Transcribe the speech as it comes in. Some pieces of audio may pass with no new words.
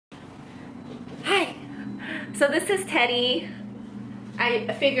So this is Teddy. I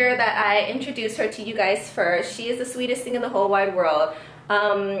figure that I introduce her to you guys first. She is the sweetest thing in the whole wide world.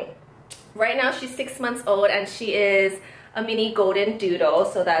 Right now she's 6 months old and she is a mini golden doodle.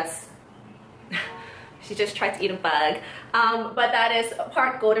 So that's, she just tried to eat a bug. But that is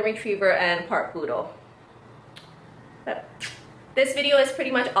part golden retriever and part poodle. But this video is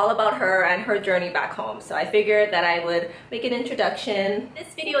pretty much all about her and her journey back home. So I figured that I would make an introduction.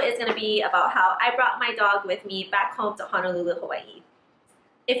 This video is going to be about how I brought my dog with me back home to Honolulu, Hawaii.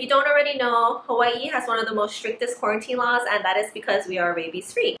 If you don't already know, Hawaii has one of the most strictest quarantine laws, and that is because we are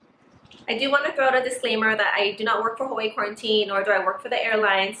rabies free. I do want to throw out a disclaimer that I do not work for Hawaii Quarantine, nor do I work for the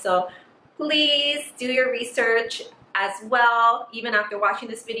airline, so please do your research as well, even after watching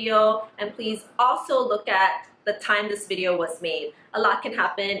this video, and please also look at the time this video was made. A lot can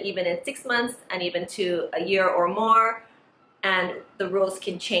happen even in 6 months and even to a year or more, and the rules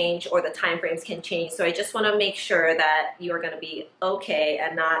can change or the time frames can change. So I just want to make sure that you are going to be okay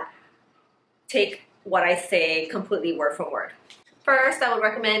and not take what I say completely word for word. First, I would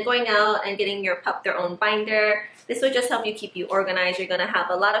recommend going out and getting your pup their own binder. This will just help you keep you organized. You're going to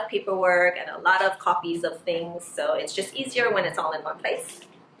have a lot of paperwork and a lot of copies of things, so it's just easier when it's all in one place.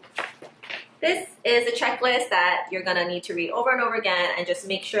 This is a checklist that you're going to need to read over and over again and just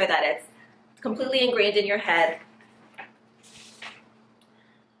make sure that it's completely ingrained in your head.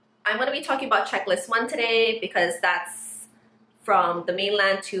 I'm going to be talking about checklist 1 today because that's from the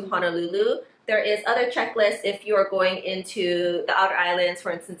mainland to Honolulu. There is other checklists if you are going into the outer islands,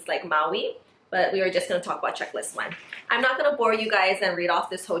 for instance, like Maui, but we are just going to talk about checklist 1. I'm not going to bore you guys and read off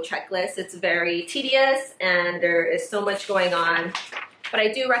this whole checklist. It's very tedious and there is so much going on. But I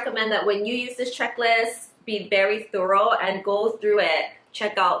do recommend that when you use this checklist, be very thorough and go through it.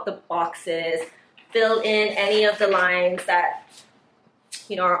 Check out the boxes, fill in any of the lines that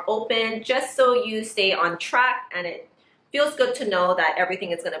are open, just so you stay on track and it feels good to know that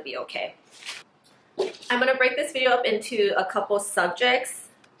everything is going to be okay. I'm going to break this video up into a couple subjects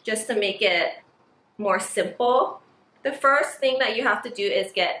just to make it more simple. The first thing that you have to do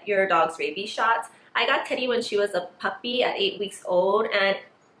is get your dog's rabies shots. I got Teddy when she was a puppy at 8 weeks old, and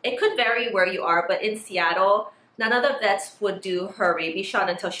it could vary where you are, but in Seattle, none of the vets would do her rabies shot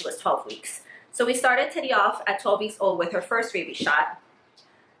until she was 12 weeks. So we started Teddy off at 12 weeks old with her first rabies shot.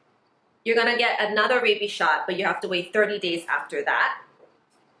 You're going to get another rabies shot, but you have to wait 30 days after that.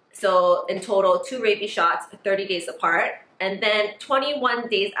 So in total, 2 rabies shots, 30 days apart. And then 21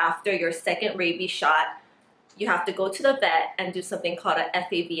 days after your second rabies shot, you have to go to the vet and do something called a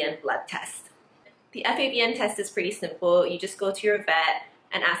FAVN blood test. The FAVN test is pretty simple. You just go to your vet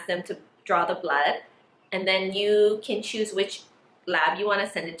and ask them to draw the blood, and then you can choose which lab you want to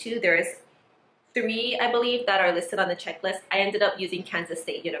send it to. There's 3, I believe, that are listed on the checklist. I ended up using Kansas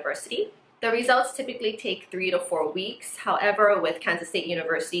State University. The results typically take 3 to 4 weeks. However, with Kansas State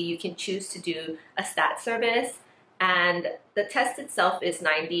University, you can choose to do a stat service, and the test itself is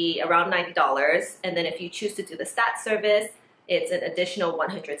around $90. And then if you choose to do the stat service, it's an additional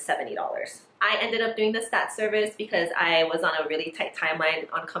 $170. I ended up doing the stat service because I was on a really tight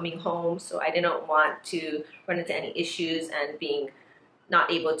timeline on coming home, so I didn't want to run into any issues and being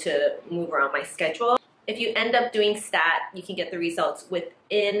not able to move around my schedule. If you end up doing stat, you can get the results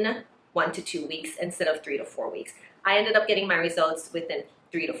within 1 to 2 weeks instead of 3 to 4 weeks. I ended up getting my results within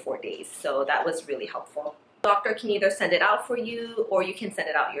 3 to 4 days, so that was really helpful. The doctor can either send it out for you or you can send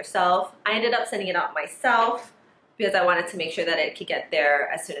it out yourself. I ended up sending it out myself because I wanted to make sure that it could get there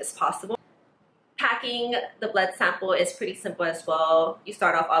as soon as possible. Packing the blood sample is pretty simple as well. You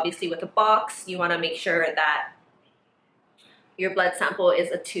start off obviously with a box. You want to make sure that your blood sample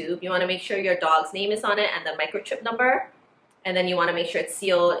is a tube. You want to make sure your dog's name is on it and the microchip number. And then you want to make sure it's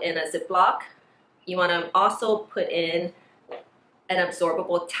sealed in a Ziploc. You want to also put in an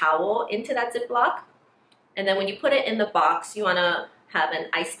absorbable towel into that Ziploc. And then when you put it in the box, you want to have an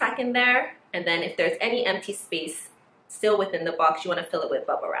ice pack in there. And then if there's any empty space still within the box, you want to fill it with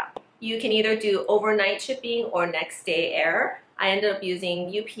bubble wrap. You can either do overnight shipping or next day air. I ended up using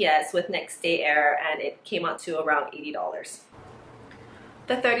UPS with next day air, and it came out to around $80.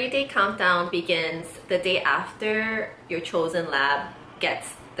 The 30-day countdown begins the day after your chosen lab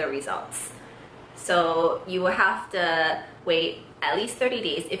gets the results. So you will have to wait at least 30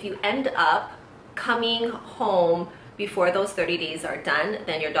 days. If you end up coming home before those 30 days are done,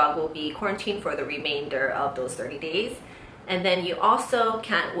 then your dog will be quarantined for the remainder of those 30 days. And then you also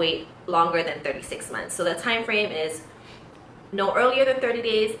can't wait longer than 36 months. So the time frame is no earlier than 30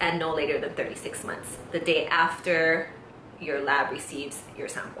 days and no later than 36 months, the day after your lab receives your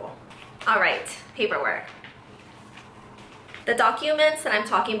sample. All right, paperwork. The documents that I'm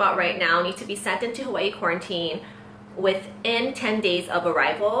talking about right now need to be sent into Hawaii quarantine within 10 days of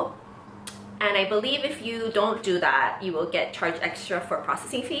arrival. And I believe if you don't do that, you will get charged extra for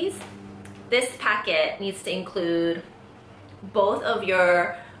processing fees. This packet needs to include both of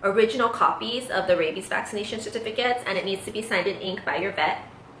your original copies of the rabies vaccination certificates, and it needs to be signed in ink by your vet.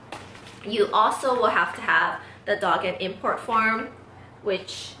 You also will have to have the dog and import form,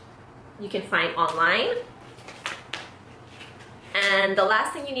 which you can find online. And the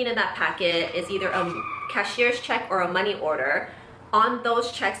last thing you need in that packet is either a cashier's check or a money order. On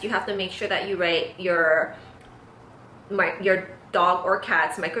those checks, you have to make sure that you write your dog or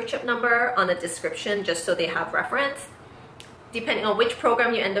cat's microchip number on the description, just so they have reference. Depending on which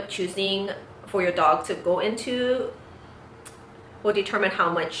program you end up choosing for your dog to go into will determine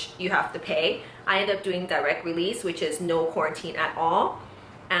how much you have to pay. I ended up doing direct release, which is no quarantine at all,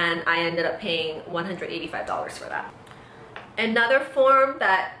 and I ended up paying $185 for that. Another form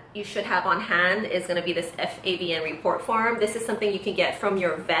that you should have on hand is going to be this FAVN report form. This is something you can get from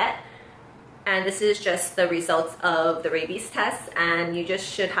your vet, and this is just the results of the rabies test, and you just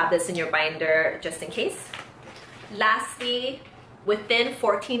should have this in your binder just in case. Lastly, within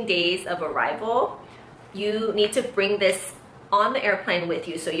 14 days of arrival, you need to bring this on the airplane with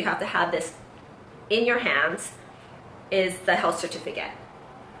you, so you have to have this in your hands, is the health certificate.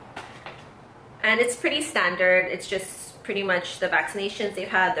 And it's pretty standard. It's just pretty much the vaccinations they've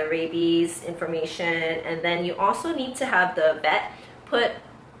had, the rabies information, and then you also need to have the vet put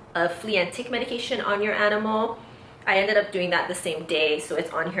a flea and tick medication on your animal. I ended up doing that the same day, so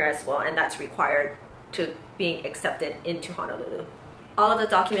it's on here as well, and that's required to being accepted into Honolulu. All of the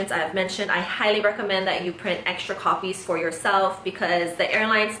documents I have mentioned, I highly recommend that you print extra copies for yourself, because the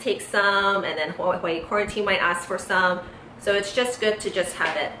airlines take some, and then Hawaii quarantine might ask for some. So it's just good to just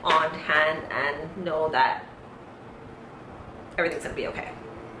have it on hand and know that everything's gonna be okay.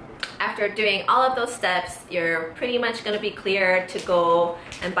 After doing all of those steps, you're pretty much gonna be cleared to go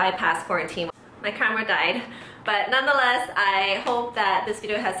and bypass quarantine. My camera died, but nonetheless, I hope that this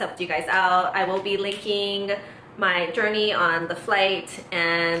video has helped you guys out. I will be linking my journey on the flight,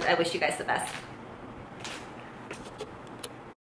 and I wish you guys the best.